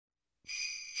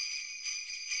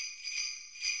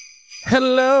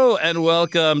Hello and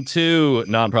welcome to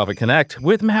Nonprofit Connect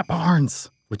with Matt Barnes,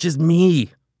 which is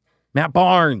me, Matt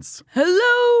Barnes.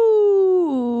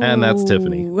 Hello. And that's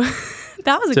Tiffany.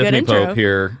 That was a Tiffany good intro. Pope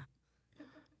here,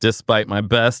 despite my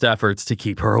best efforts to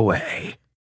keep her away.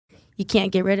 You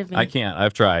can't get rid of me. I can't.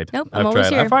 I've tried. Nope, I've I'm always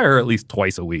tried. here. I fire her at least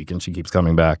twice a week and she keeps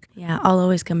coming back. Yeah, I'll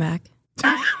always come back.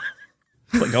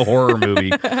 It's like a horror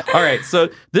movie. All right, so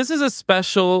this is a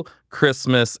special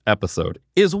Christmas episode,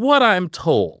 is what I'm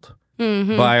told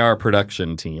by our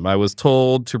production team. I was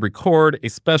told to record a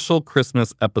special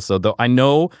Christmas episode, though I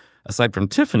know, aside from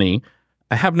Tiffany,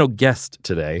 I have no guest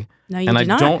today. No, you and do I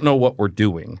not. don't know what we're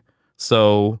doing.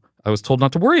 So I was told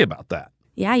not to worry about that.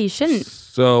 Yeah, you shouldn't.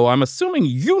 So I'm assuming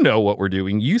you know what we're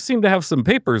doing. You seem to have some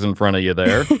papers in front of you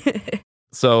there.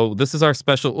 So this is our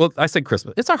special, well, I said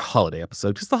Christmas. It's our holiday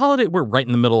episode because the holiday, we're right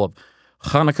in the middle of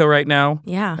Hanukkah right now.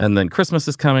 Yeah. And then Christmas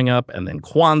is coming up, and then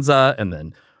Kwanzaa, and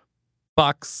then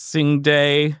Boxing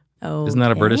Day. Oh, Isn't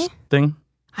that a British thing?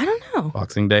 I don't know.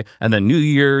 Boxing Day. And then New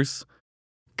Year's.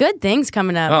 Good things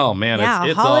coming up. Oh, man, Yeah,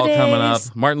 it's all coming up.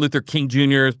 holidays. Martin Luther King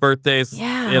Jr.'s birthday's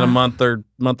Yeah. in a month or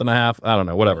month and a half. I don't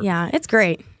know, whatever. Yeah, it's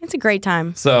great. It's a great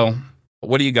time. So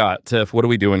what do you got, Tiff? What are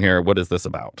we doing here? What is this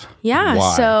about? Yeah,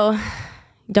 Why? so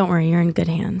don't worry, you're in good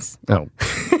hands. Oh,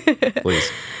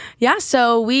 please. Yeah,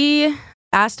 so we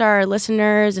asked our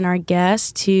listeners and our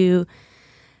guests to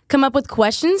come up with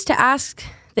questions to ask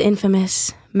the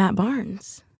infamous Matt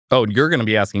Barnes. Oh, you're going to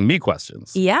be asking me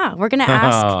questions. Yeah, we're going to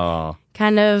ask Oh.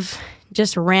 kind of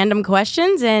just random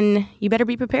questions, and you better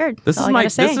be prepared. This That's is all I gotta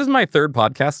say. this is my third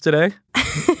podcast today,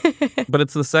 but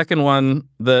it's the second one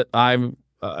that I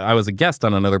was a guest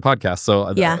on another podcast.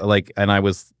 So Yeah. and I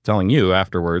was telling you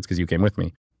afterwards because you came with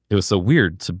me. It was so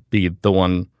weird to be the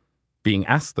one being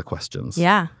asked the questions.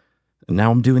 Yeah. And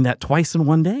now I'm doing that twice in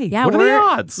one day. Yeah. What are the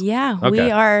odds? Yeah. Okay.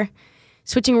 We are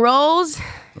switching roles.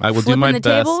 I will do flipping my the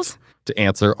best tables. to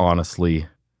answer honestly,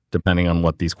 depending on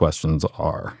what these questions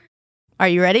are. Are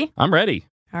you ready? I'm ready.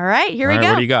 All right. Here All we right, go.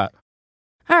 What do you got?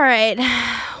 All right.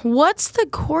 What's the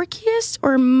quirkiest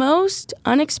or most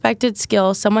unexpected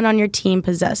skill someone on your team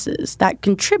possesses that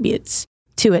contributes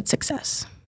to its success?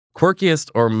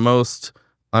 Quirkiest or most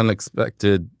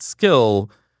unexpected skill?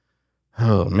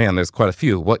 Oh man, there's quite a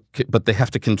few. But they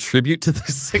have to contribute to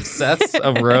the success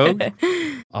of Rogue?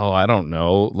 Oh, I don't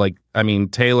know.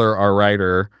 Taylor, our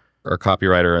writer, our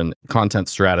copywriter and content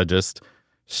strategist,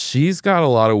 she's got a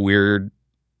lot of weird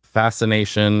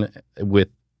fascination with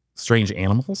strange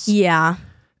animals. Yeah.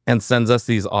 And sends us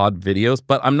these odd videos.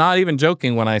 But I'm not even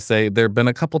joking when I say there have been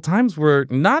a couple times where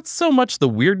not so much the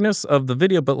weirdness of the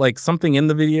video, but like something in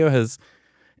the video has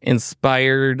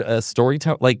inspired a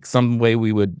storytelling, like some way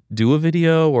we would do a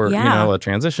video or, Yeah. a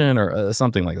transition or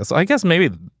something like that. So I guess maybe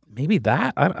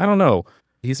that, I don't know.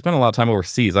 He spent a lot of time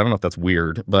overseas. I don't know if that's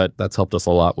weird, but that's helped us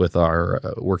a lot with our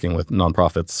working with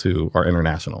nonprofits who are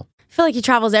international. I feel like he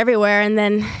travels everywhere, and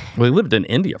then, Well, he lived in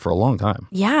India for a long time.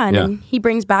 then he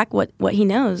brings back what he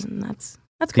knows, and that's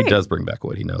He great. does bring back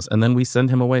what he knows. And then we send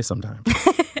him away sometimes.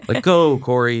 Like, go,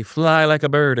 Corey, fly like a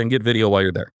bird and get video while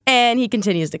you're there. And he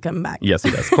continues to come back. Yes, he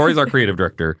does. Corey's our creative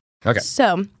director. Okay.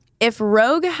 So, if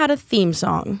Rogue had a theme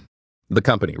song, The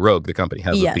company, Rogue, the company,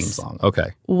 has Yes. a theme song.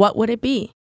 Okay. what would it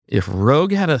be? If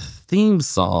Rogue had a theme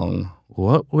song,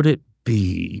 what would it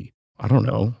be? I don't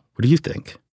know. What do you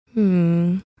think?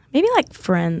 Maybe like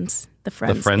Friends. The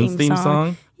Friends theme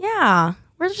song? Yeah.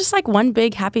 We're just like one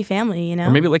big happy family, you know?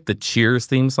 Or maybe like the Cheers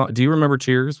theme song. Do you remember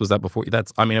Cheers? Was that before? It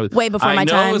was Way before my I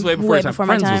know time. it was way before Way your time. before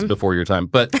my Friends was time. before your time.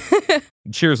 But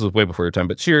Cheers was way before your time.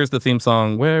 But Cheers, the theme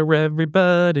song, where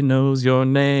everybody knows your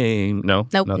name. No?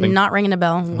 Nope, Nothing? not ringing a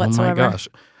bell whatsoever. Oh my gosh.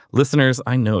 Listeners,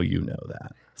 I know you know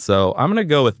that. So I'm going to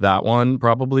go with that one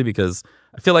probably because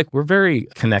I feel like we're very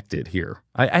connected here.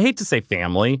 I hate to say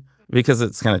family because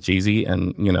it's kind of cheesy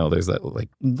and, there's that like,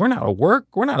 we're not a work,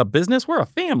 we're not a business, we're a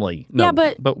family. No, Yeah,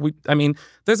 but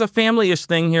there's a family-ish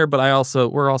thing here, but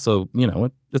we're also,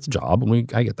 it's a job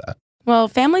and I get that. Well,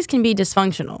 families can be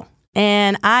dysfunctional.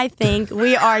 And I think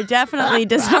we are definitely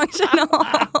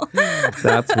dysfunctional.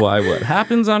 That's why what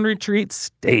happens on retreat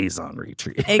stays on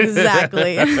retreat.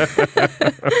 Exactly. All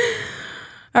right.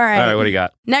 All right, what do you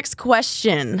got? Next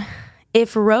question.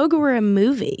 If Rogue were a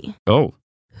movie, Oh.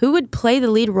 who would play the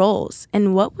lead roles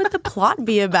and what would the plot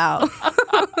be about?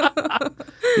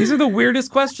 These are the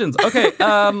weirdest questions. Okay,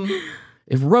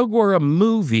 if Rogue were a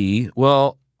movie,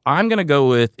 well, I'm going to go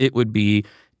with it would be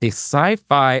a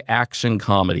sci-fi action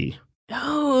comedy.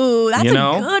 Oh, that's You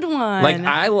know? a good one.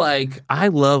 I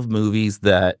love movies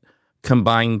that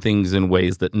combine things in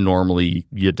ways that normally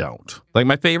you don't. Like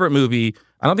my favorite movie,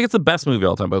 I don't think it's the best movie of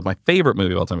all time, but my favorite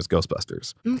movie of all time is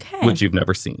Ghostbusters, Okay. which you've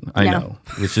never seen. I know,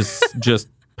 which is just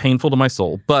painful to my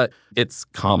soul. But it's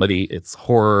comedy, it's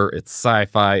horror, it's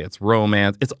sci-fi, it's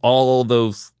romance, it's all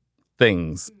those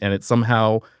things, and it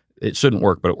shouldn't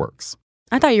work, but it works.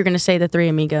 I thought you were going to say The Three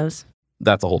Amigos.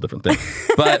 That's a whole different thing.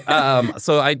 But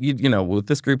so with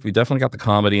this group, we definitely got the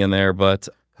comedy in there. But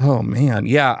oh man,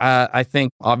 yeah, I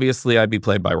think obviously I'd be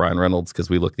played by Ryan Reynolds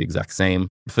because we look the exact same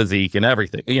physique and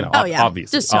everything.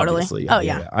 Obviously, just totally. Obviously,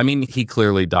 yeah. I mean, he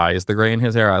clearly dyes the gray in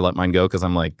his hair. I let mine go because I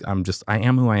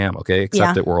am who I am. Okay,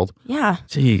 accept it, world. Yeah,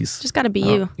 jeez, just got to be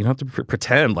you. You don't have to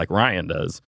pretend like Ryan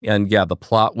does. And yeah, the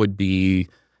plot would be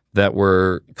that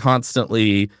we're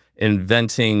constantly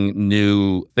inventing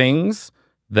new things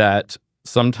that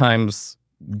sometimes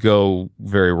go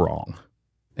very wrong,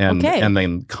 and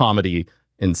then comedy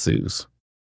ensues.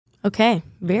 Okay,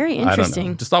 very interesting. I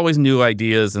don't know. Just always new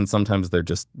ideas, and sometimes they're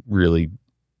just really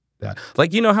bad.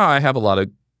 Like, you know how I have a lot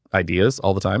of ideas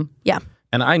all the time? Yeah.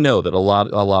 And I know that a lot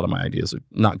of my ideas are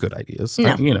not good ideas.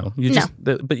 No.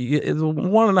 But it's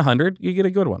 1 in 100, you get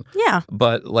a good one. Yeah.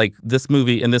 But like in this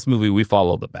movie, we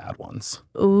follow the bad ones.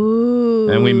 Ooh.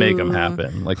 And we make them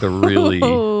happen. Like the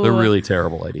really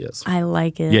terrible ideas. I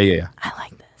like it. Yeah. I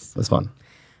like this. That's fun.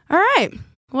 All right.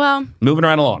 Well, moving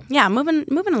right along. Yeah, moving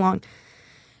along.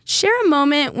 Share a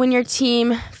moment when your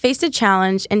team faced a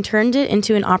challenge and turned it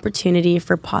into an opportunity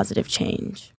for positive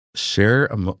change. Share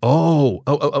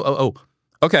a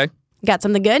Okay. Got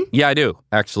something good? Yeah, I do,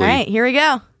 actually. All right, here we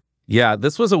go. Yeah,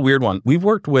 this was a weird one. We've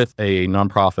worked with a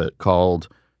nonprofit called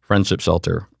Friendship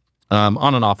Shelter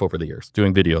on and off over the years,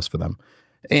 doing videos for them.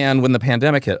 And when the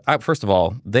pandemic hit, first of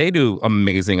all, they do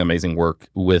amazing, amazing work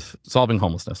with solving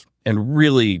homelessness. And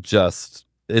really just,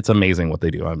 it's amazing what they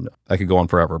do. I could go on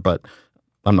forever, but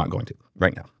I'm not going to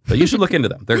right now. But you should look into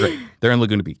them. They're great. They're in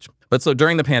Laguna Beach. But so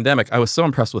during the pandemic, I was so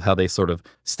impressed with how they sort of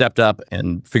stepped up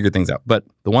and figured things out. But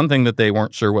the one thing that they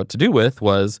weren't sure what to do with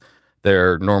was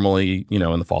they're normally,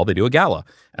 in the fall, they do a gala.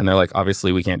 And they're like,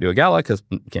 obviously, we can't do a gala because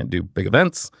we can't do big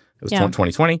events. It was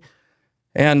 2020.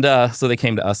 And so they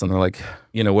came to us and they're like,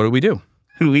 what do we do?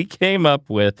 We came up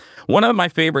with one of my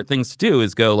favorite things to do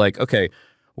is go like, okay,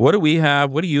 what do we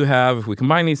have? What do you have? If we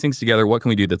combine these things together, what can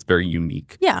we do that's very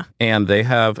unique? Yeah. And they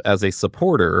have as a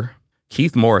supporter,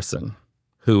 Keith Morrison,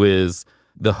 who is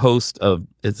the host of,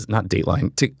 it's not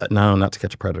Dateline, not To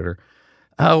Catch a Predator.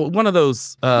 One of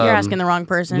those. You're asking the wrong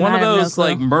person. One of those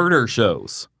like murder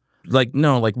shows. Like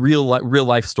real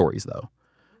life stories though.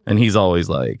 And he's always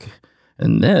like,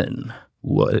 and then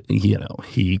what,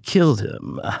 he killed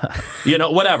him.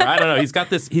 Whatever. I don't know. He's got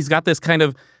this kind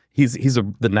of, he's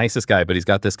the nicest guy, but he's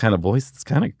got this kind of voice that's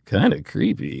kind of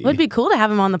creepy. It would be cool to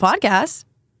have him on the podcast.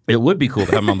 It would be cool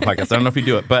to have him on the podcast. I don't know if he'd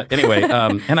do it. But anyway,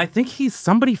 and I think he's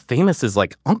somebody famous as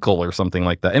like uncle or something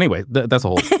like that. Anyway, that's a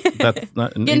whole, that's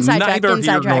not, neither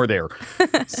here nor there.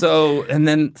 So, and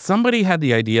then somebody had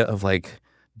the idea of like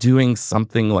doing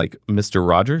something like Mr.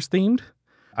 Rogers themed.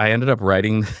 I ended up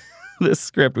writing this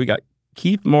script. We got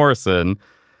Keith Morrison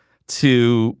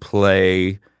to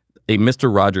play a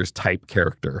Mr. Rogers type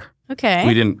character. Okay.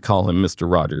 We didn't call him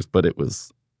Mr. Rogers, but it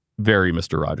was very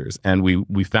Mr. Rogers. And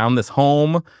we found this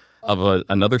home of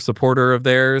another supporter of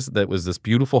theirs that was this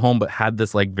beautiful home, but had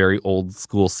this like very old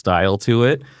school style to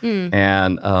it.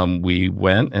 And we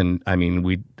went and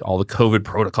we all the COVID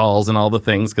protocols and all the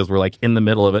things because we're like in the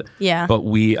middle of it. Yeah. But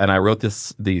I wrote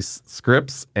these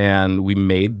scripts and we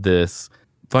made this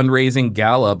fundraising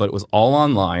gala, but it was all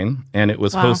online and it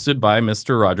was hosted by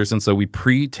Mr. Rogers. And so we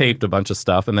pre-taped a bunch of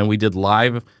stuff and then we did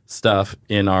live stuff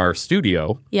in our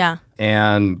studio. Yeah.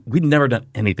 And we'd never done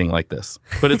anything like this.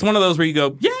 But it's one of those where you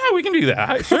go, yeah, we can do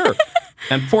that. Sure.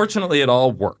 And fortunately, it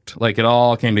all worked. Like it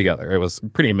all came together. It was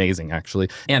pretty amazing, actually.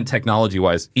 And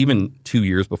technology-wise, even 2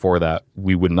 years before that,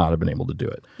 we would not have been able to do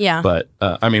it. Yeah. But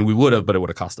we would have, but it would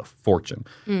have cost a fortune.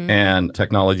 And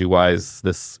technology-wise,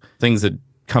 things had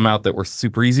come out that were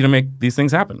super easy to make these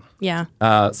things happen. Yeah.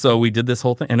 So we did this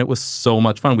whole thing, and it was so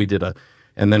much fun.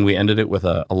 And then we ended it with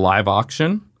a live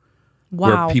auction.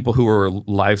 Wow. Where people who were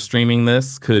live streaming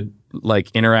this could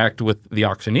like interact with the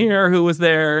auctioneer who was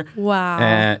there. Wow.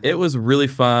 And it was really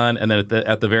fun. And then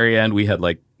at the very end, we had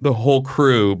like the whole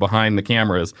crew behind the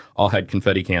cameras all had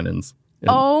confetti cannons. And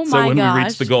oh my gosh. So when we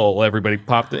reached the goal, everybody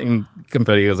popped it and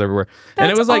confetti was everywhere. That's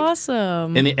and it was like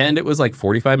awesome. In the end, it was like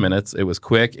 45 minutes. It was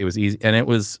quick. It was easy. And it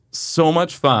was so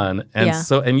much fun. And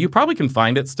and you probably can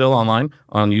find it still online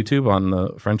on YouTube on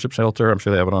the Friendship Shelter. I'm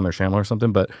sure they have it on their channel or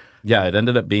something. But yeah, it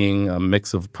ended up being a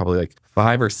mix of probably like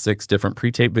 5 or 6 different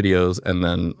pre-taped videos and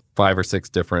then 5 or 6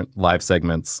 different live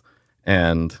segments.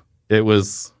 And it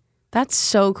was... That's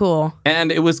so cool.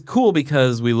 And it was cool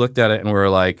because we looked at it and we were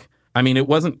like, I mean, it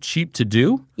wasn't cheap to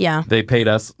do. Yeah. They paid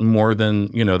us more than,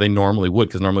 they normally would,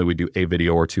 because normally we do a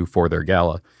video or two for their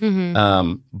gala.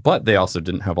 But they also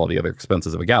didn't have all the other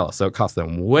expenses of a gala. So it cost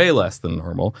them way less than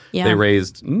normal. Yeah. They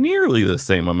raised nearly the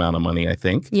same amount of money, I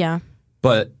think. Yeah.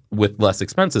 But with less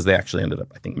expenses, they actually ended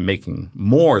up, I think, making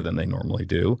more than they normally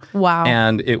do. Wow.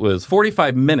 And it was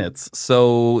 45 minutes.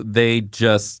 So they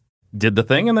just did the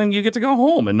thing, and then you get to go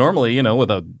home. And normally,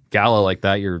 with a gala like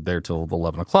that, you're there till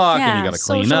 11 o'clock, and you got to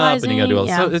clean up, and you got to do all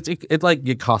this. So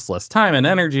it costs less time and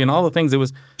energy and all the things. It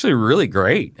was actually really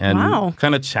great, and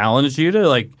kind of challenged you to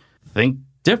like think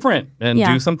different and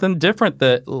do something different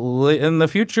that in the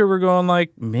future we're going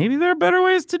like, maybe there are better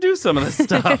ways to do some of this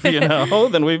stuff,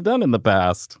 than we've done in the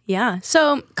past. Yeah.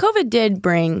 So COVID did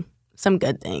bring some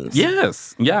good things.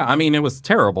 Yes. Yeah. I mean, it was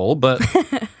terrible, but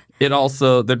it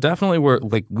also, there definitely were,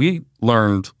 like, we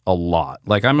learned a lot.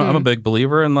 Like, I'm a big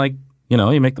believer in, like,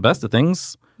 you make the best of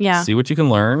things. Yeah. See what you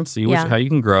can learn, how you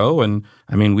can grow. And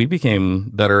I mean, we became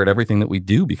better at everything that we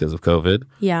do because of COVID.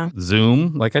 Yeah.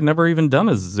 Zoom, like I'd never even done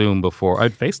a Zoom before.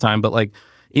 I'd FaceTime, but like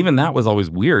even that was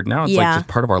always weird. Now it's like just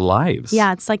part of our lives.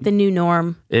 Yeah, it's like the new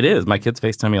norm. It is. My kids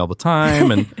FaceTime me all the time,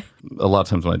 and a lot of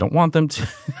times when I don't want them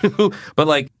to. But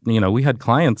like, we had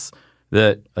clients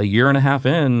that a year and a half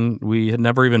in, we had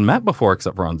never even met before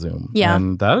except for on Zoom. Yeah.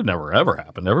 And that had never, ever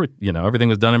happened. Everything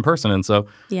was done in person. And so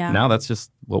now that's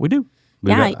just what we do.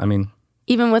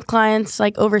 Even with clients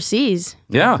like overseas.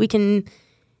 Yeah. We can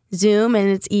Zoom and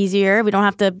it's easier. We don't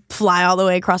have to fly all the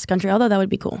way across the country, although that would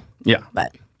be cool. Yeah.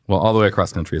 But well, all the way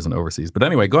across country isn't overseas. But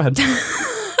anyway, go ahead.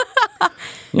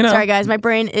 Sorry, guys. My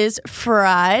brain is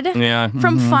fried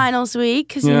from finals week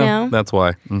because, That's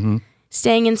why. Mm-hmm.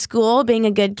 Staying in school, being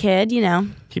a good kid,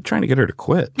 Keep trying to get her to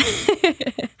quit.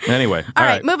 Anyway. All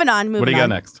right, moving on. What do you got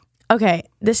next? Okay,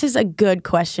 this is a good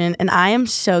question, and I am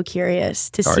so curious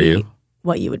to see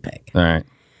what you would pick. All right.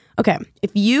 Okay,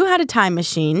 if you had a time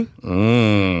machine,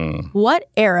 what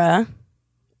era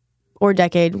or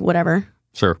decade, whatever,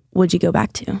 would you go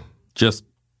back to? Just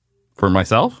for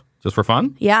myself? Just for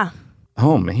fun? Yeah.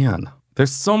 Oh, man.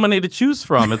 There's so many to choose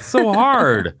from. It's so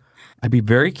hard. I'd be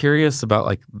very curious about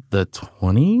like the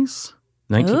 20s,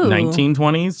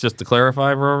 1920s, just to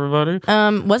clarify for everybody.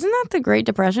 Wasn't that the Great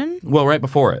Depression? Well, right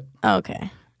before it. Oh, okay.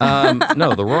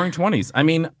 No, the Roaring 20s. I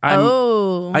mean,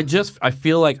 I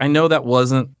feel like I know that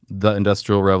wasn't the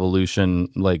Industrial Revolution,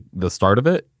 like the start of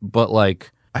it, but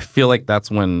like I feel like that's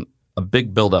when a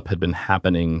big buildup had been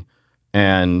happening,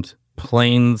 and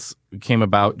planes came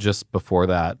about just before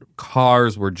that.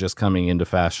 Cars were just coming into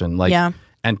fashion.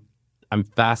 And I'm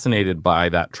fascinated by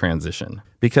that transition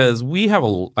because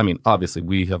obviously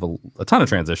we have a ton of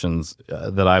transitions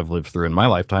that I've lived through in my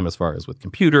lifetime as far as with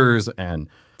computers and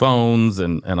phones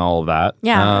and all of that.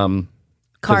 Yeah.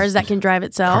 Cars that can drive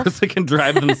itself. Cars that can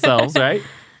drive themselves, right?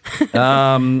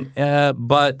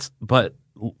 But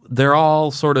they're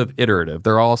all sort of iterative.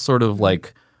 They're all sort of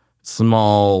like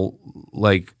small,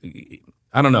 like,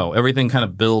 I don't know. Everything kind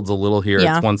of builds a little here.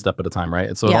 Yeah. It's one step at a time, right?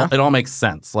 And so it all makes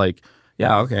sense. Like,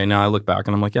 yeah, okay, now I look back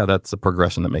and I'm like, yeah, that's a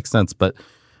progression that makes sense. But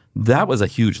that was a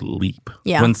huge leap.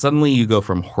 Yeah. When suddenly you go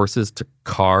from horses to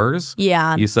cars.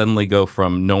 Yeah. You suddenly go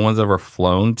from no one's ever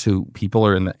flown to people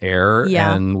are in the air.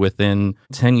 Yeah. And within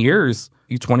 10 years,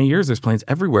 20 years, there's planes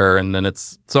everywhere. And then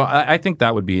so I think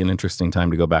that would be an interesting time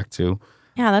to go back to.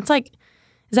 Yeah, that's like,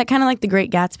 is that kind of like The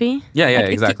Great Gatsby? Yeah, like,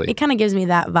 exactly. It kind of gives me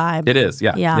that vibe. It is,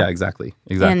 yeah. Yeah, exactly.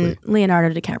 And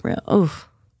Leonardo DiCaprio, oof.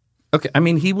 Okay, I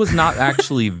mean, he was not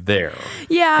actually there.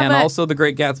 Yeah, and also The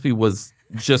Great Gatsby was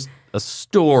just a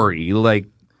story, like...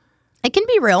 It can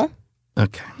be real.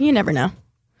 Okay. You never know.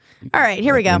 All right,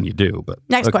 here we go. You do, but...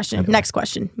 Next question. Anyway. Next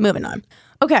question. Moving on.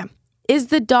 Okay. Is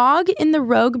the dog in the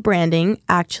Rogue branding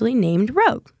actually named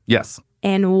Rogue? Yes.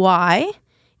 And why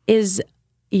is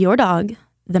your dog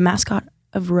the mascot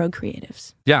of Rogue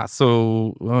Creatives? Yeah,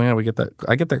 so... Well, yeah, we get that.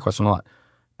 I get that question a lot.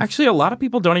 Actually, a lot of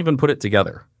people don't even put it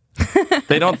together.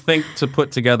 They don't think to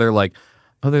put together like,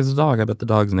 oh, there's a dog. I bet the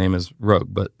dog's name is Rogue.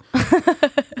 But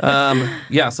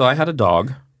so I had a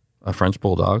dog, a French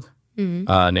bulldog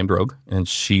named Rogue, and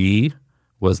she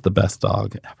was the best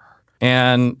dog ever.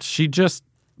 And she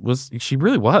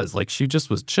really was. Like, she just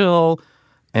was chill.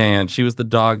 And she was the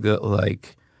dog that,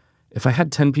 like, if I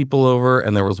had 10 people over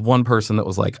and there was one person that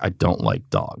was like, I don't like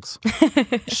dogs,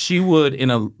 she would, in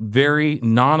a very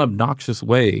non-obnoxious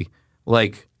way,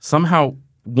 like, somehow...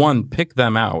 one, pick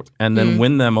them out and then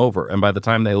win them over. And by the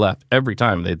time they left, every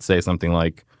time they'd say something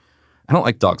like, I don't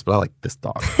like dogs, but I like this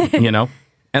dog,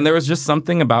 And there was just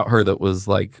something about her that was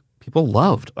like, people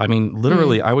loved. I mean,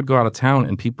 literally, I would go out of town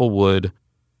and people would,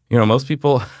 most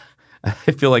people,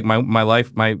 I feel like my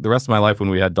life, the rest of my life when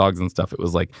we had dogs and stuff, it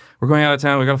was like, we're going out of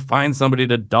town, we got to find somebody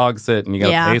to dog sit and you got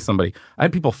to pay somebody. I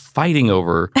had people fighting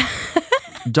over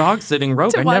dog sitting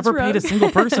Rogue. I never paid a single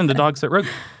person to dog sit Rogue.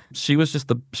 She was just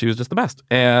the best.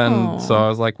 And so I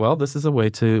was like, well, this is a way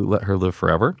to let her live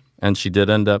forever. And she did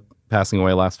end up passing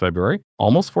away last February,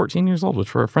 almost 14 years old, which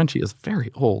for a Frenchie is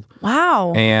very old.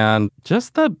 Wow. And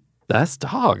just the best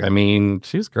dog. I mean,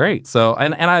 she was great. So,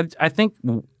 and I think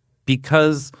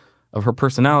because of her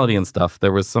personality and stuff,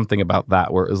 there was something about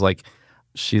that where it was like,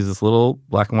 she's this little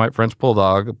black and white French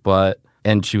bulldog,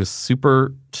 and she was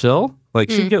super chill. Like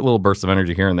she'd get little bursts of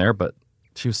energy here and there, but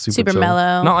she was super chill.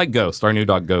 Mellow. Not like Ghost, our new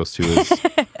dog Ghost, who is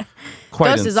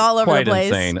Ghost is all over the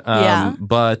place. Insane.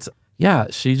 But yeah,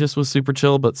 she just was super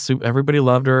chill, but everybody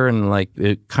loved her. And like,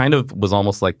 it kind of was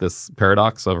almost like this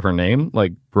paradox of her name,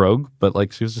 like Rogue, but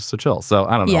like she was just so chill. So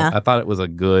I don't know. I thought it was a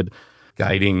good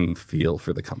guiding feel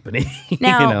for the company.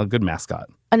 Now, good mascot.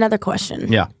 Another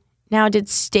question. Yeah. Now, did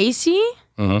Stacy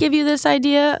give you this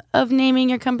idea of naming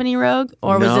your company Rogue,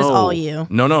 or was this all you?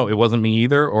 No, it wasn't me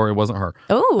either, or it wasn't her.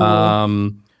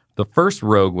 Oh. The first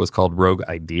Rogue was called Rogue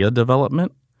Idea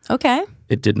Development. Okay.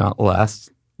 It did not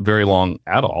last very long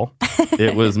at all.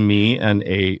 It was me and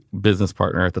a business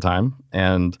partner at the time,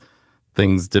 and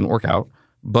things didn't work out.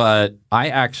 But I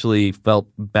actually felt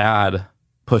bad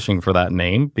pushing for that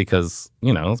name because,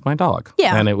 it's my dog.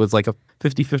 Yeah. And it was like a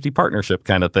 50-50 partnership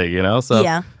kind of thing, So,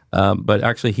 yeah. But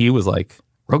actually he was like,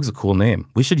 Rogue's a cool name.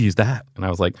 We should use that. And I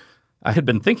was like, I had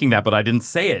been thinking that, but I didn't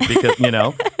say it because,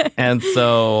 And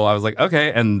so I was like,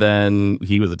 okay. And then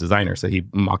he was a designer. So he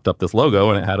mocked up this logo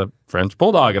and it had a French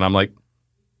bulldog. And I'm like,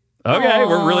 okay,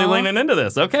 we're really leaning into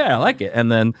this. Okay, I like it.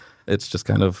 And then it's just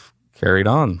kind of carried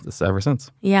on ever since.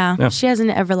 Yeah. She has an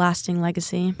everlasting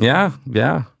legacy. Yeah.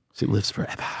 She lives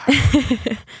forever.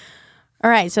 All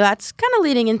right. So that's kind of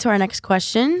leading into our next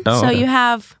question. Oh, okay. You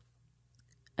have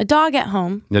a dog at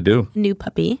home. I do. A new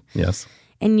puppy. Yes.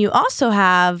 And you also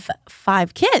have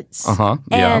 5 kids. Yeah.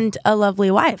 And a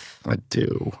lovely wife. I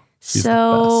do. She's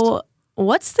so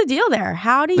what's the deal there?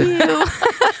 How do you...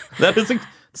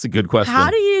 That's a good question. How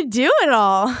do you do it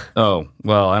all? Oh,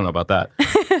 well, I don't know about that.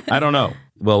 I don't know.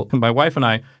 Well, my wife and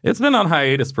I, it's been on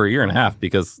hiatus for a year and a half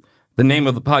because the name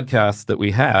of the podcast that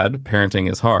we had,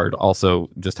 Parenting is Hard, also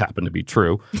just happened to be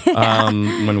true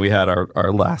when we had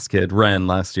our last kid, Ren,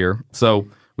 last year. So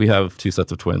we have 2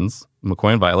 sets of twins,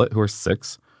 McCoy and Violet, who are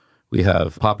 6. We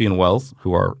have Poppy and Wells,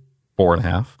 who are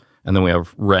 4.5. And then we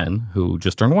have Ren, who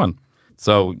just turned 1.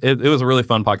 So it was a really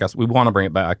fun podcast. We want to bring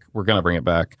it back. We're going to bring it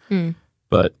back.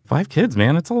 But 5 kids,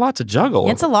 man, it's a lot to juggle.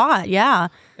 It's a lot, yeah.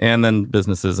 And then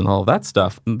businesses and all of that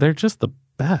stuff. They're just the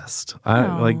best.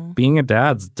 Like being a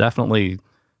dad's definitely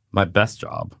my best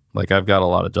job. Like I've got a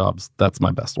lot of jobs. That's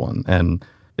my best one. And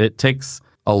it takes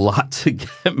a lot to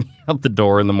get me out the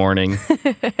door in the morning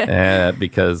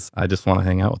because I just want to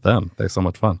hang out with them. They're so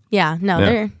much fun. Yeah,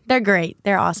 they're great.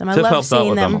 They're awesome. I love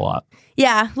seeing them. A lot.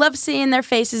 Yeah, love seeing their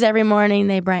faces every morning.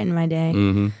 They brighten my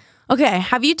day. Okay,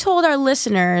 have you told our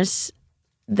listeners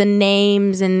the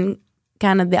names and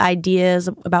kind of the ideas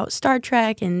about Star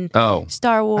Trek and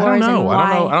Star Wars? I don't know. And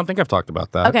why? I don't think I've talked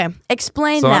about that. Okay,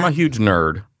 explain that. So that. I'm a huge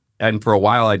nerd. And for a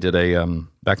while I did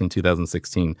back in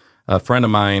 2016, a friend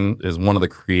of mine is one of the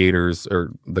creators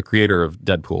or the creator of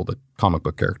Deadpool, the comic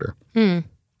book character. And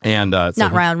not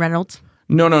Ryan Reynolds.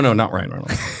 No, not Ryan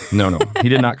Reynolds. No. He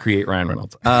did not create Ryan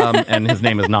Reynolds. And his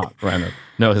name is not Ryan Reynolds.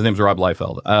 No, his name's Rob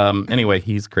Liefeld. Anyway,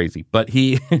 he's crazy. But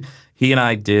he and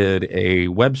I did a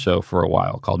web show for a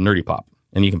while called Nerdy Pop.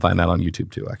 And you can find that on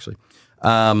YouTube too, actually.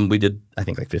 We did, I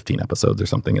think, like 15 episodes or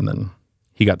something. And then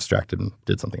he got distracted and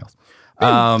did something else.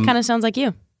 Kind of sounds like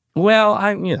you. Well,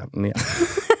 yeah.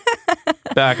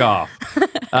 Back off.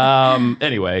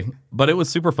 Anyway, but it was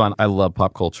super fun. I love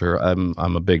pop culture. I'm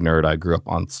a big nerd. I grew up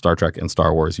on Star Trek and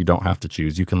Star Wars. You don't have to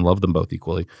choose. You can love them both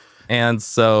equally. And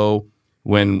so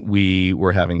when we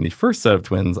were having the first set of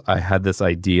twins, I had this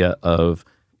idea of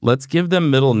let's give them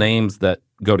middle names that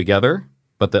go together,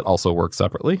 but that also work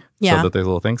separately. Yeah. So that there's a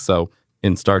little thing. So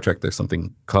in Star Trek, there's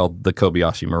something called the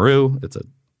Kobayashi Maru. It's a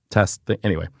test thing.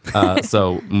 Anyway,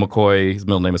 so McCoy's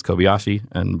middle name is Kobayashi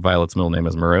and Violet's middle name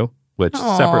is Maru, which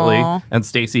separately, and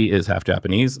Stacy is half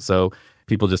Japanese. So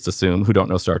people just assume, who don't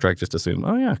know Star Trek, just assume,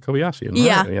 oh yeah, Kobayashi. And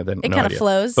yeah, it kind of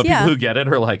flows. But people who get it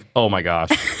are like, oh my gosh,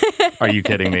 are you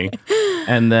kidding me?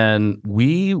 And then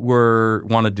we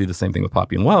want to do the same thing with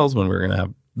Poppy and Wells when we were going to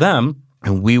have them.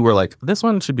 And we were like, this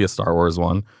one should be a Star Wars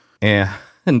one.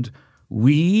 And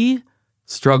we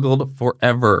struggled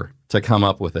forever to come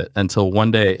up with it until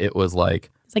one day it was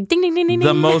like, It's like ding, ding, ding, ding, The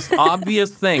ding. most obvious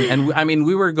thing. And I mean,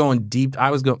 we were going deep.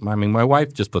 My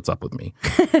wife just puts up with me.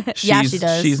 Yeah, she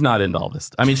does. She's not into all this.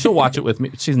 I mean, she'll watch it with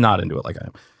me. She's not into it like I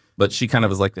am. But she kind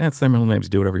of is like, it's their middle names.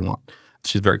 Do whatever you want.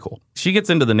 She's very cool. She gets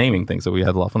into the naming thing. So we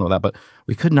had a lot of fun with that. But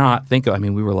we could not think of, we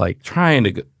were like trying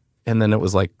to, and then it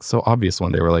was like so obvious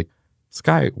one day. We're like,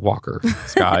 Skywalker,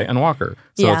 Sky and Walker.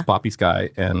 So Yeah. it's Poppy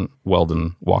Sky and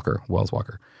Weldon Walker, Wells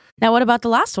Walker. Now, what about the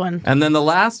last one? And then the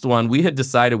last one, we had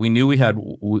decided, we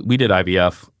did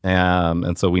IVF,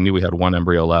 and so we knew we had one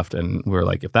embryo left, and we were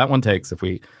like, if that one takes,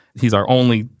 he's our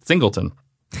only singleton,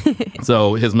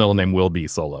 so his middle name will be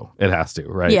Solo. It has to,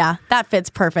 right? Yeah, that fits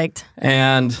perfect.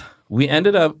 And we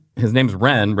ended up, his name's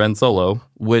Ren Solo,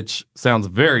 which sounds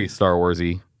very Star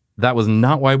Warsy. That was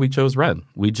not why we chose Ren.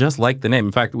 We just liked the name.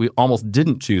 In fact, we almost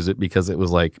didn't choose it because it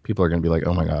was like, people are going to be like,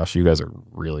 oh my gosh, you guys are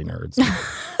really nerds.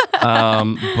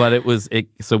 But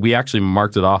so we actually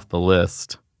marked it off the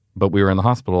list, but we were in the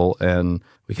hospital and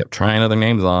we kept trying other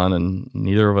names on and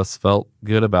neither of us felt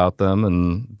good about them.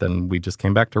 And then we just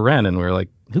came back to Ren and we were like,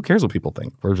 who cares what people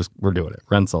think? We're doing it.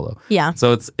 Ren Solo. Yeah.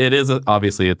 So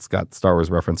obviously it's got Star Wars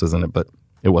references in it, but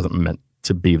it wasn't meant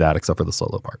to be that except for the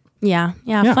Solo part. Yeah.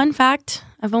 Fun fact,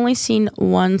 I've only seen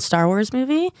one Star Wars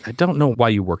movie. I don't know why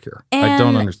you work here. I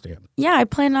don't understand. Yeah, I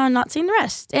plan on not seeing the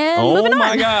rest. And moving on. Oh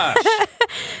my gosh.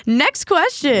 Next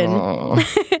question. Oh,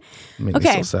 made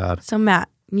Okay. me so sad. So, Matt,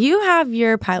 you have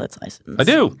your pilot's license. I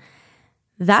do.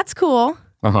 That's cool,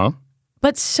 Uh-huh.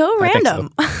 but so random.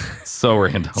 So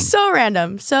random. So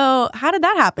random. So, how did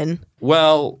that happen?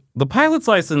 Well, the pilot's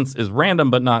license is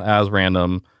random, but not as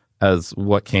random as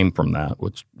what came from that,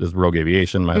 which is Rogue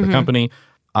Aviation, my other company.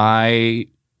 I'd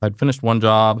finished one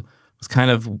job, was kind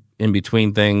of in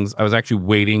between things. I was actually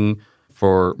waiting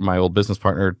for my old business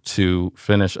partner to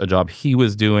finish a job he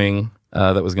was doing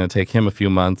that was going to take him a few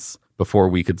months before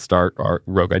we could start our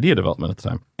Rogue idea development at the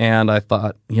time. And I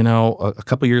thought, a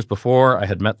couple years before, I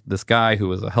had met this guy who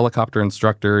was a helicopter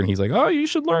instructor, and he's like, oh, you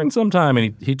should learn sometime.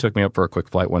 And he took me up for a quick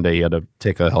flight one day. He had to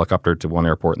take a helicopter to one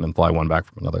airport and then fly one back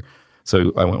from another.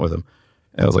 So I went with him.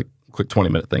 It was like a quick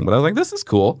 20-minute thing. But I was like, this is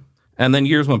cool. And then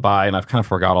years went by, and I've kind of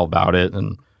forgot all about it.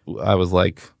 And I was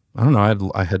like, I don't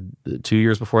know. I had 2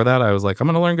 years before that. I was like, I'm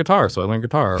going to learn guitar. So I learned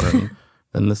guitar. And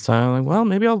then this time, I'm like, well,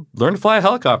 maybe I'll learn to fly a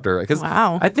helicopter. Because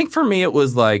Wow. I think for me, it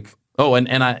was like,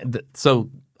 so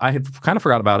I had kind of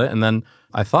forgot about it. And then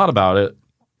I thought about it,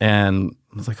 and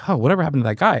I was like, oh, whatever happened to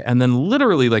that guy? And then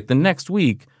literally, like the next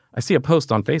week, I see a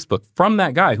post on Facebook from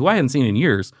that guy who I hadn't seen in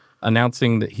years,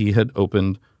 announcing that he had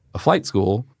opened a flight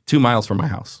school 2 miles from my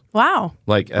house. Wow.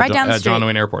 Like Right down the at John street.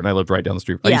 Wayne Airport. And I lived right down the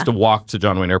street. I Yeah. used to walk to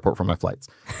John Wayne Airport for my flights.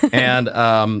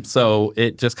 And so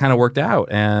it just kind of worked out.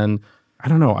 And I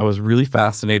don't know, I was really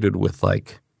fascinated with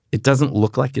like, it doesn't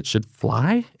look like it should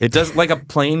fly. It does, like a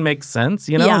plane makes sense,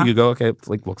 Yeah. You go, okay, it's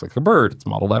like looks like a bird. It's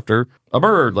modeled after a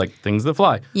bird, like things that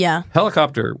fly. Yeah.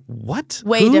 Helicopter, what?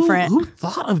 Way different. Who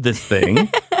thought of this thing?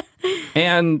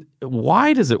 And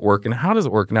why does it work and how does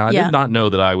it work? Now, I Yeah. did not know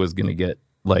that I was going to get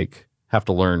have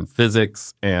to learn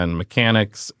physics and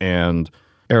mechanics and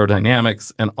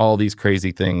aerodynamics and all these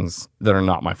crazy things that are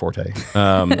not my forte.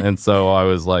 And so I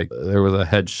was like, there was a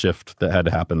head shift that had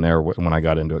to happen there when I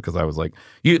got into it, because I was like,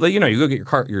 you go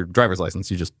get your driver's license,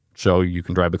 you just show you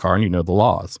can drive the car and you know the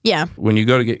laws. Yeah. When you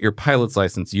go to get your pilot's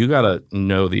license, you got to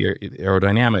know the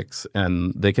aerodynamics,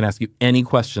 and they can ask you any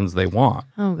questions they want.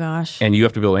 Oh, gosh. And you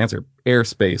have to be able to answer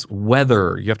airspace,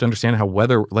 weather. You have to understand how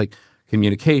weather, like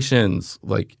communications,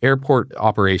 like airport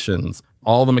operations,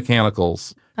 all the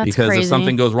mechanicals. That's because crazy. if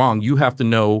something goes wrong, you have to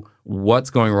know what's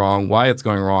going wrong, why it's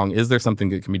going wrong. Is there something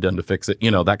that can be done to fix it?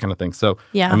 That kind of thing. So,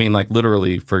 Yeah. I mean, like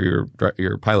literally for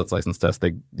your pilot's license test,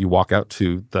 you walk out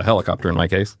to the helicopter in my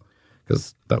case,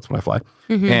 because that's when I fly,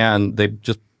 and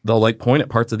they'll like point at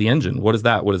parts of the engine. What is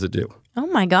that? What does it do? Oh,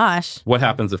 my gosh. What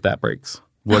happens if that breaks?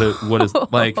 What is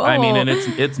like? I mean, and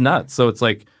it's nuts. So it's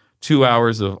like 2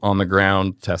 hours of on the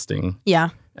ground testing, Yeah.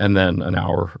 and then an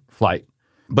hour flight.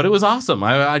 But it was awesome.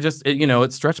 I just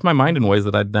it stretched my mind in ways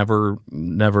that I'd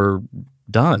never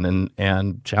done,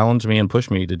 and challenged me and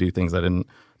pushed me to do things I didn't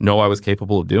know I was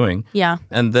capable of doing. Yeah.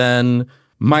 And then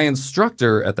my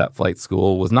instructor at that flight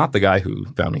school was not the guy who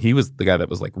found me. He was the guy that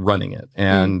was like running it,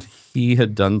 and he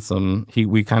had done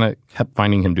we kind of kept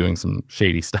finding him doing some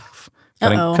shady stuff.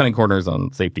 Cutting corners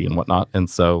on safety and whatnot. And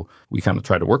so we kind of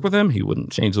tried to work with him. He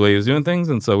wouldn't change the way he was doing things.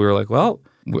 And so we were like, well,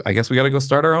 I guess we got to go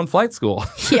start our own flight school.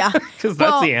 Yeah. Because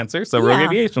that's the answer. So Rogue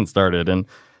Aviation started. And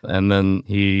then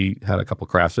he had a couple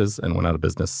crashes and went out of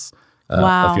business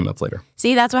a few months later.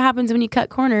 See, that's what happens when you cut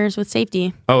corners with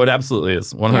safety. Oh, it absolutely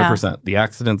is. 100%. The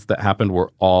accidents that happened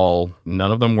were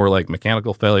none of them were like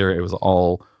mechanical failure. It was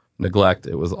all neglect.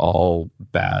 It was all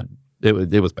bad. It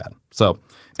was bad. So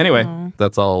anyway,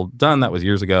 that's all done. That was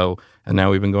years ago. And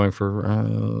now we've been going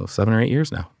for 7 or 8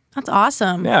 years now. That's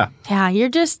awesome. Yeah. Yeah, you're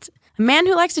just a man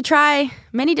who likes to try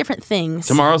many different things.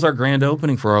 Tomorrow's our grand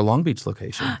opening for our Long Beach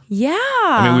location. Yeah.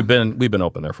 I mean, we've been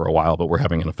open there for a while, but we're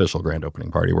having an official grand opening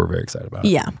party. We're very excited about it.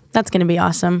 Yeah, that's going to be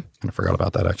awesome. I forgot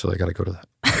about that, actually. I got to go to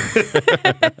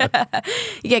that.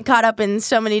 You get caught up in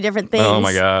so many different things. Oh,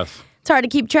 my gosh. It's hard to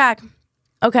keep track.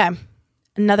 Okay,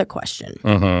 another question.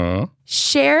 Mm-hmm.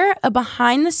 Share a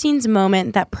behind-the-scenes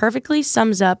moment that perfectly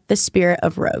sums up the spirit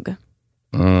of Rogue.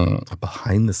 A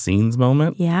behind-the-scenes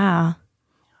moment? Yeah.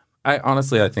 I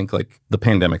think like the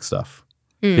pandemic stuff,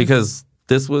 because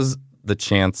this was the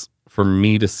chance for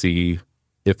me to see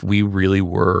if we really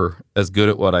were as good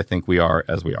at what I think we are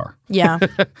as we are. Yeah.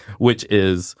 Which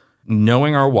is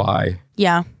knowing our why.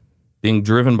 Yeah. Being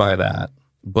driven by that,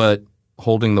 but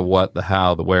holding the what, the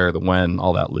how, the where, the when,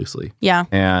 all that loosely. Yeah.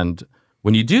 And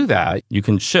when you do that, you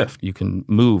can shift, you can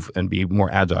move and be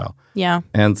more agile. Yeah.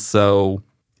 And so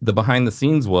the behind the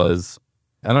scenes was,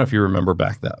 I don't know if you remember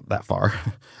back that far.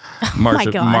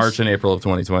 March and April of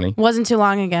 2020. Wasn't too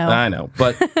long ago. I know.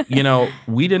 But,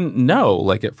 we didn't know.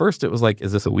 Like at first it was like,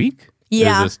 is this a week?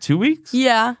 Yeah. Is this 2 weeks?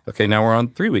 Yeah. Okay, now we're on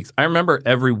 3 weeks. I remember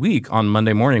every week on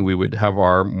Monday morning, we would have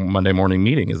our Monday morning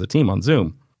meeting as a team on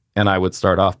Zoom. And I would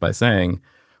start off by saying,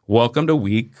 welcome to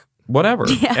week whatever.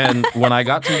 Yeah. And when I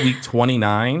got to week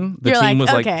 29, the team was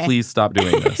okay. like, please stop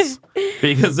doing this.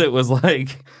 Because it was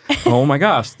like, oh my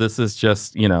gosh, this is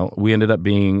just, we ended up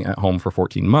being at home for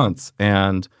 14 months.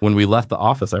 And when we left the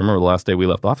office, I remember the last day we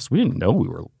left the office, we didn't know we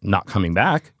were not coming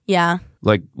back. Yeah.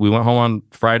 Like we went home on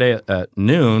Friday at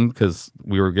noon because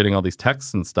we were getting all these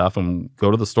texts and stuff, and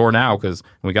go to the store now because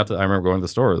I remember going to the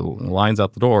store, the lines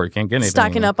out the door, you can't get anything.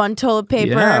 Stocking up on toilet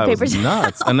paper, paper towels.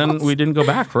 Nuts. And then we didn't go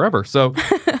back forever. So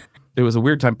it was a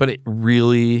weird time, but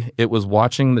it was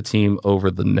watching the team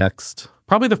over the next,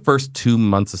 probably the first 2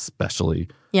 months especially,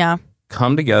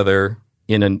 come together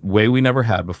in a way we never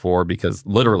had before, because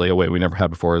literally a way we never had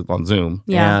before on Zoom,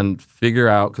 and figure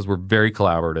out, because we're very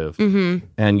collaborative,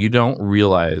 and you don't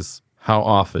realize how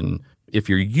often, if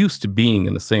you're used to being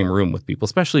in the same room with people,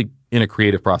 especially in a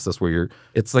creative process where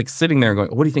it's like sitting there going,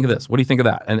 what do you think of this? What do you think of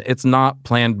that? And it's not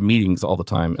planned meetings all the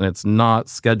time, and it's not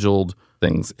scheduled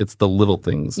things. It's the little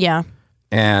things. Yeah.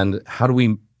 And how do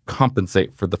we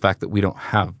compensate for the fact that we don't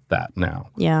have that now?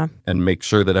 Yeah. And make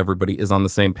sure that everybody is on the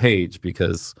same page,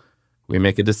 because we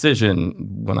make a decision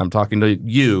when I'm talking to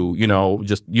you,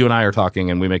 just you and I are talking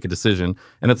and we make a decision,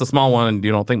 and it's a small one and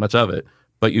you don't think much of it,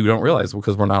 but you don't realize,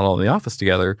 because we're not all in the office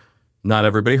together, not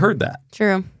everybody heard that.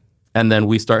 True. And then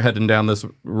we start heading down this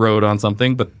road on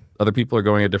something, but other people are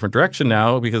going a different direction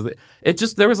now, because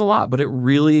there was a lot, but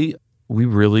we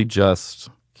really just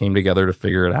came together to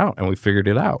figure it out, and we figured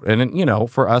it out. And,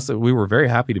 for us, we were very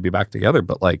happy to be back together,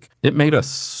 but it made us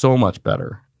so much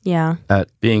better. Yeah.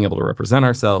 At being able to represent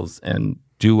ourselves and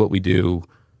do what we do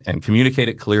and communicate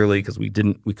it clearly, because we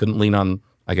couldn't lean on,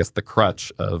 I guess, the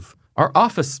crutch of our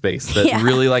office space that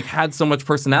really had so much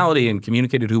personality and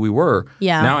communicated who we were.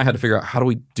 Yeah. Now I had to figure out, how do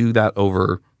we do that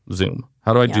over Zoom?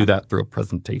 How do I do that through a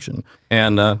presentation?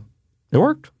 And it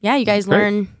worked. Yeah, you guys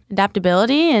learn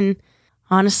adaptability, and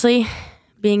honestly,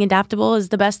 being adaptable is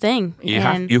the best thing.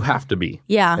 You have to be.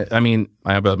 Yeah. I mean,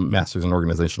 I have a master's in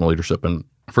organizational leadership, and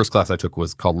first class I took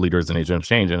was called Leaders and Agents of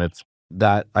Change. And it's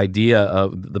that idea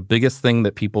of the biggest thing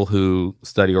that people who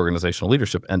study organizational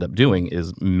leadership end up doing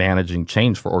is managing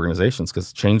change for organizations,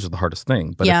 because change is the hardest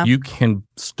thing. But if you can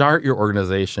start your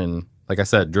organization, like I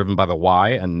said, driven by the why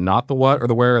and not the what or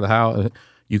the where or the how,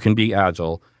 you can be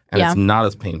agile. And it's not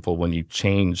as painful when you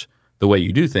change the way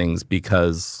you do things,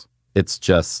 because it's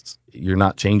just, you're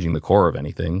not changing the core of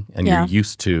anything, and you're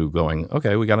used to going,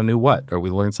 okay, we got a new what, or we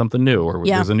learned something new, or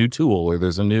there's a new tool, or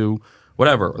there's a new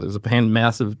whatever, or there's a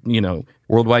massive,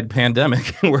 worldwide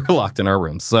pandemic, and we're locked in our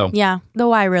rooms. So the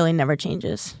why really never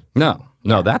changes. No,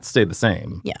 that stayed the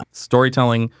same. Yeah.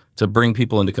 Storytelling, to bring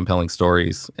people into compelling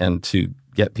stories and to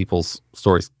get people's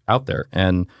stories out there.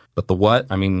 But the what,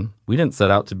 we didn't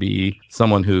set out to be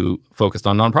someone who focused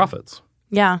on nonprofits.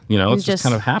 Yeah. It's just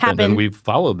kind of happened. And we've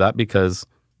followed that because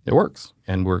it works.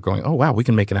 And we're going, oh, wow, we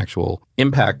can make an actual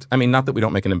impact. Not that we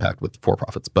don't make an impact with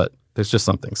for-profits, but there's just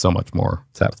something so much more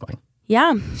satisfying.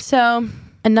 Yeah. So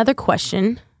another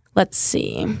question. Let's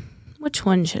see. Which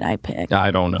one should I pick?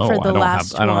 I don't know. For the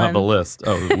last one. I don't have a list.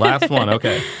 Oh, last one.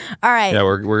 Okay. All right.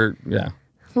 Yeah,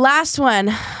 Last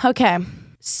one. Okay.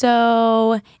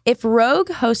 So if Rogue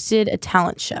hosted a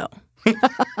talent show,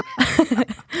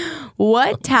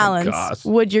 what talents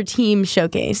would your team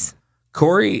showcase?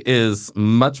 Corey is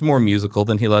much more musical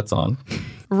than he lets on.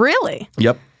 Really?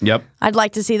 Yep. I'd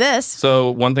like to see this.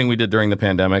 So one thing we did during the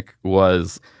pandemic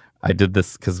was I did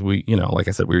this because we, like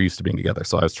I said, we were used to being together.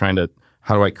 So I was trying to,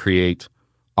 how do I create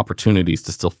opportunities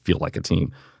to still feel like a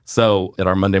team? So at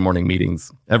our Monday morning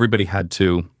meetings, everybody had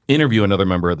to interview another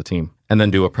member of the team and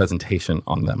then do a presentation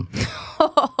on them.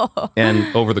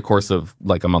 And over the course of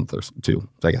like a month or two,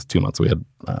 I guess 2 months, we had,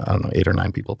 8 or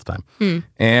 9 people at the time.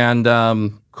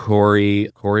 And Corey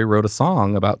wrote a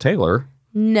song about Taylor.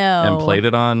 No. And played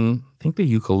it on, I think, the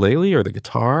ukulele or the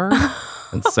guitar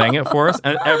and sang it for us.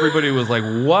 And everybody was like,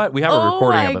 what? We have a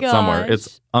recording of it somewhere.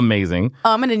 It's amazing.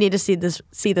 Oh, I'm going to need to see this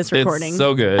recording. It's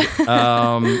so good.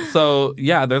 So,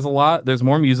 yeah, there's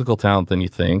more musical talent than you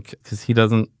think because he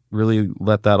doesn't really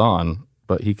let that on.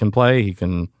 But he can play, he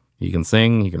can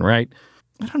sing, he can write.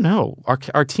 I don't know.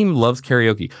 Our team loves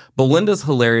karaoke. Belinda's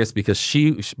hilarious because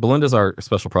Belinda's our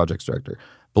special projects director.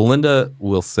 Belinda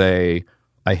will say,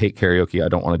 I hate karaoke. I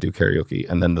don't want to do karaoke.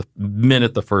 And then the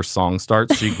minute the first song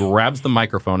starts, she grabs the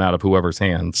microphone out of whoever's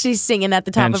hands. She's singing at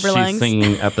the top of her lungs. She's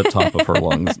singing at the top of her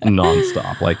lungs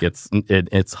nonstop. Like it's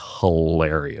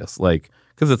hilarious. Like,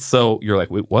 because it's so, you're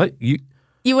like, wait, what? You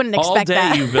wouldn't expect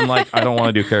that. All day you've been like, I don't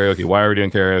want to do karaoke. Why are we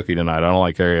doing karaoke tonight? I don't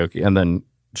like karaoke. And then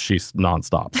she's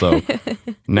nonstop. So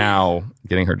now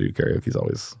getting her to do karaoke is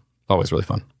always really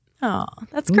fun. Oh,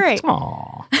 that's great.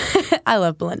 Aw. I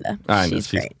love Belinda.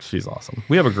 She's great. She's awesome.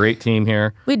 We have a great team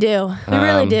here. We do. We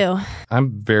really do.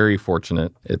 I'm very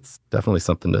fortunate. It's definitely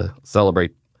something to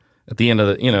celebrate at the end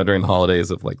of during the holidays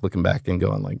of like looking back and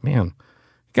going like, man,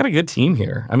 you got a good team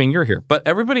here. I mean, you're here, but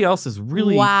everybody else is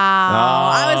really.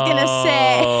 Wow. I was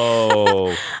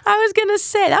going to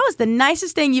say that was the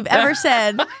nicest thing you've ever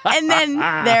said. And then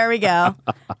there we go.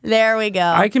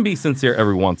 I can be sincere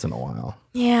every once in a while.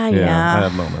 Yeah. I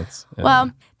have moments. Yeah.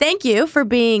 Well, thank you for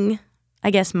being,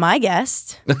 I guess, my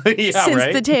guest since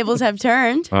the tables have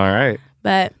turned. All right.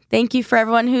 But thank you for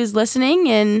everyone who's listening.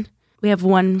 And we have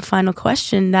one final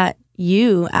question that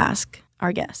you ask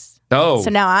our guests. Oh. So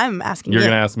now I'm asking you. You're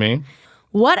going to ask me?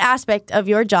 What aspect of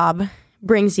your job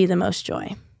brings you the most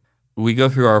joy? We go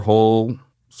through our whole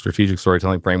strategic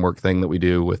storytelling framework thing that we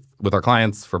do with our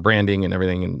clients for branding and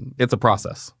everything. And it's a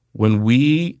process.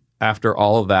 After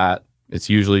all of that, it's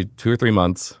usually 2 or 3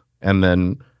 months, and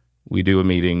then we do a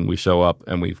meeting, we show up,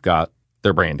 and we've got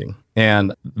their branding.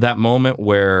 And that moment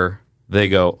where they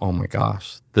go, oh my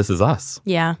gosh, this is us.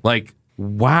 Yeah. Like,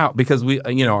 wow. Because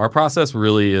our process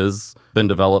really has been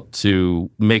developed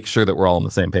to make sure that we're all on the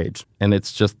same page. And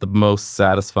it's just the most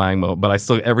satisfying moment. But I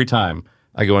still, every time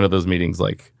I go into those meetings,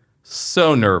 like,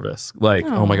 so nervous. Like,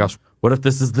 oh my gosh, what if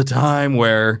this is the time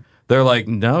where they're like,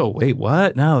 no, wait,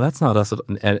 what? No, that's not us.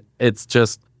 And it's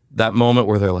just that moment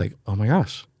where they're like, oh my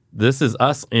gosh, this is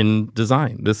us in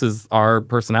design. This is our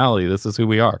personality. This is who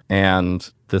we are. And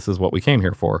this is what we came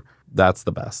here for. That's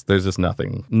the best. There's just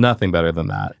nothing better than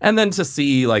that. And then to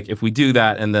see, like, if we do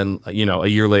that and then, a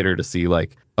year later to see,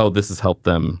 like, oh, this has helped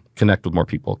them connect with more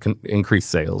people, increase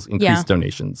sales, increase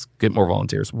donations, get more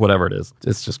volunteers, whatever it is.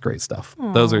 It's just great stuff.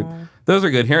 Aww. Those are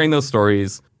good. Hearing those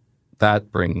stories,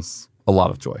 that brings a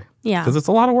lot of joy. Yeah. Because it's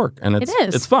a lot of work and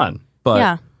it's fun.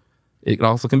 But it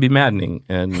also can be maddening,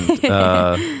 and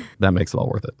that makes it all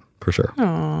worth it for sure.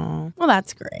 Oh, well,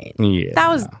 that's great. Yeah,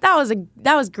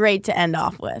 that was great to end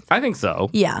off with. I think so.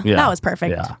 Yeah, that was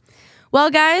perfect. Yeah. Well,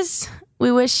 guys,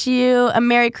 we wish you a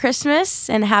Merry Christmas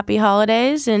and Happy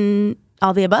Holidays and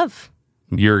all the above.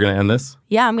 You're gonna end this?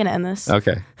 Yeah, I'm gonna end this.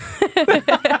 Okay.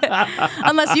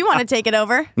 Unless you want to take it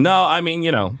over. No, I mean,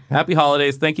 Happy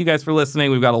Holidays. Thank you guys for listening.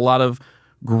 We've got a lot of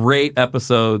great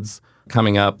episodes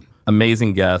coming up.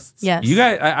 Amazing guests. Yes. You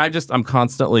guys, I'm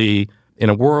constantly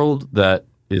in a world that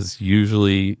is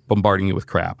usually bombarding you with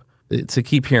crap. To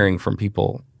keep hearing from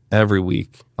people every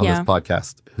week on this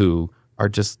podcast who are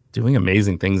just doing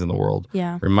amazing things in the world.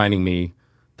 Yeah. Reminding me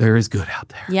there is good out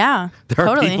there. Yeah. There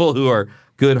are people who are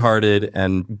good-hearted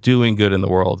and doing good in the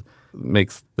world.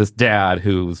 Makes this dad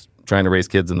who's trying to raise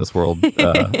kids in this world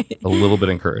a little bit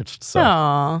encouraged. So,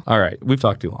 Aww. All right. We've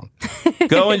talked too long.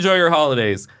 Go enjoy your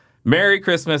holidays. Merry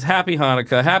Christmas, Happy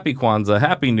Hanukkah, Happy Kwanzaa,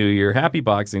 Happy New Year, Happy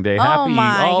Boxing Day, Happy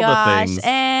all the things.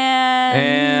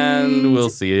 And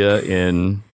we'll see you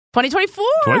in 2024.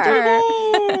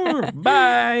 2024.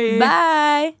 Bye.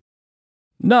 Bye.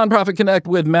 Nonprofit Connect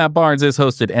with Matt Barnes is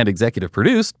hosted and executive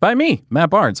produced by me,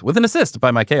 Matt Barnes, with an assist by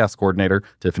my chaos coordinator,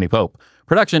 Tiffany Pope.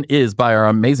 Production is by our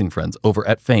amazing friends over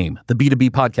at Fame, the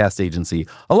B2B podcast agency,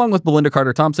 along with Belinda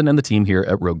Carter-Thompson and the team here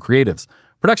at Rogue Creatives.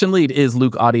 Production lead is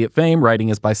Luke Audi at Fame. Writing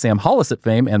is by Sam Hollis at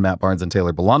Fame and Matt Barnes and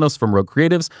Taylor Bolanos from Rogue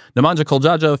Creatives. Nemanja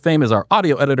Koljaja of Fame is our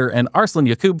audio editor, and Arslan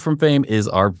Yakub from Fame is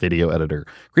our video editor.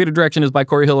 Creative direction is by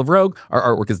Corey Hill of Rogue. Our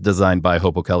artwork is designed by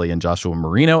Hopo Kelly and Joshua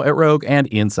Marino at Rogue,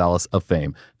 and Ian Salas of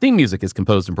Fame. Theme music is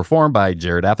composed and performed by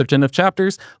Jared Atherton of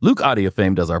Chapters. Luke Audi of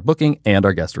Fame does our booking and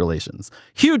our guest relations.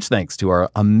 Huge thanks to our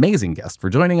amazing guest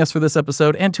for joining us for this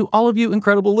episode, and to all of you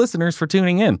incredible listeners for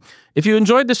tuning in. If you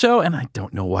enjoyed the show, and I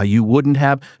don't know why you wouldn't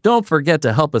have, don't forget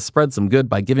to help us spread some good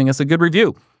by giving us a good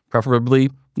review. Preferably,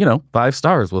 5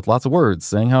 stars with lots of words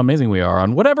saying how amazing we are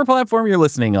on whatever platform you're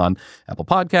listening on. Apple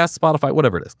Podcasts, Spotify,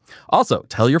 whatever it is. Also,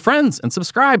 tell your friends and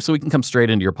subscribe so we can come straight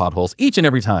into your potholes each and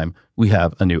every time we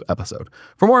have a new episode.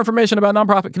 For more information about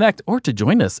Nonprofit Connect, or to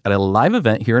join us at a live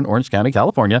event here in Orange County,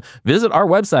 California, visit our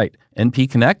website,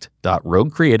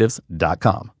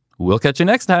 npconnect.roguecreatives.com. We'll catch you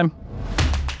next time.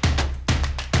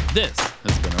 This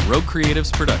has been a Rogue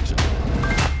Creatives production.